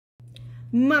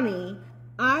Mommy,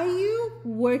 are you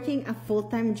working a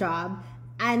full-time job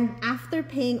and after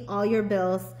paying all your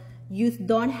bills, you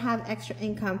don't have extra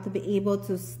income to be able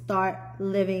to start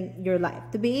living your life,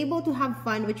 to be able to have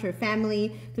fun with your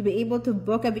family, to be able to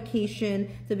book a vacation,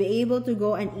 to be able to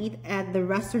go and eat at the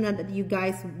restaurant that you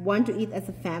guys want to eat as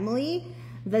a family?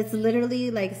 That's literally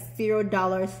like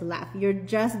 $0 left. You're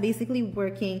just basically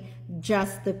working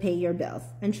just to pay your bills.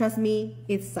 And trust me,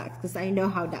 it sucks because I know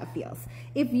how that feels.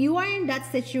 If you are in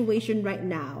that situation right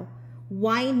now,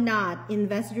 why not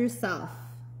invest yourself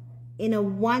in a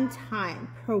one-time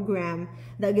program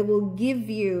that will give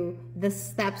you the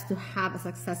steps to have a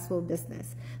successful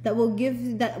business, that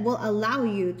will allow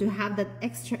you to have that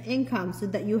extra income so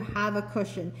that you have a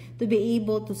cushion to be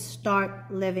able to start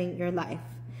living your life.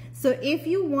 So if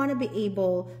you want to be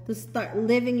able to start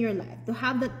living your life, to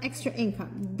have that extra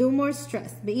income, do more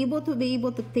stress, be able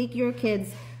to take your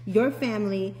kids, your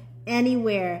family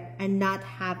anywhere and not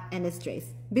have any stress.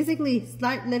 Basically,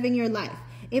 start living your life.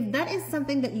 If that is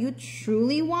something that you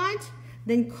truly want,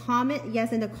 then comment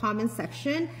yes in the comment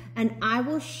section and I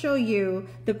will show you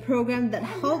the program that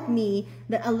helped me,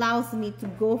 that allows me to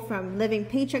go from living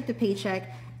paycheck to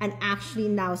paycheck and actually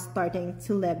now starting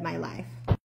to live my life.